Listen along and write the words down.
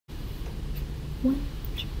1,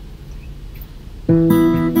 2, 3.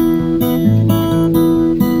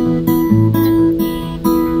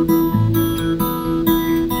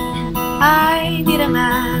 I need a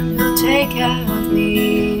man who'll take care of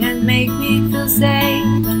me and make me feel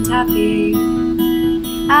safe and happy.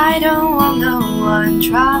 I don't want no one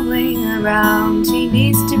troubling around. He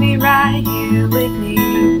needs to be right here with me.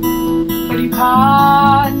 But you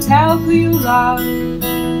can't help who you love,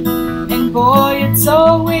 and boy, it's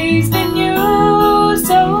always been you.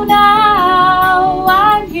 So now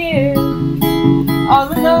I'm here, all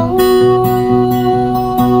alone,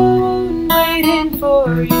 waiting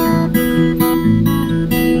for you.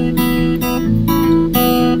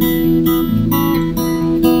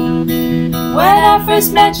 When I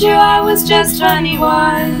first met you, I was just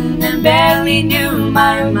 21 and barely knew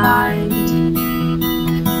my mind.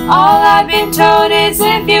 All I've been told is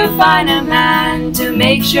if you find a man, to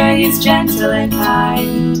make sure he's gentle and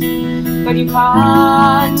kind. But you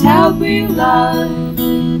can't help who you love,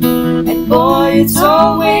 and boy, it's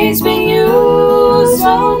always been you.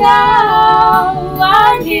 So now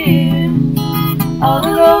I'm here, all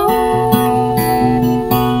alone,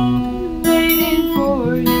 waiting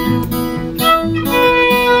for you.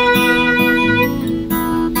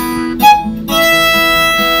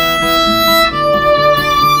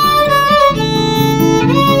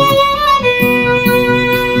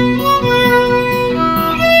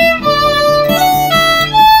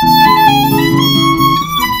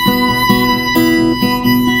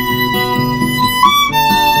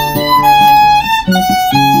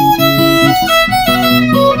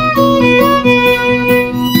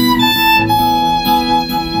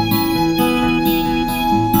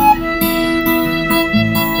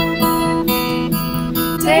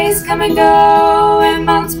 Days come and go, and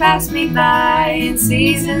months pass me by, and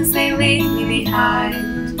seasons they leave me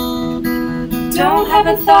behind. Don't have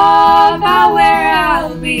a thought about where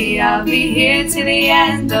I'll be here till the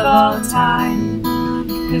end of all time.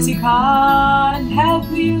 'cause you can't help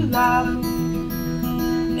who you love,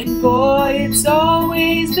 and boy, it's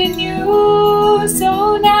always been you.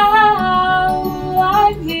 So now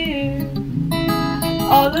I'm here,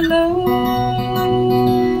 all alone,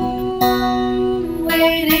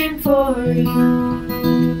 waiting for you,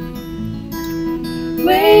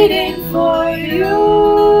 waiting for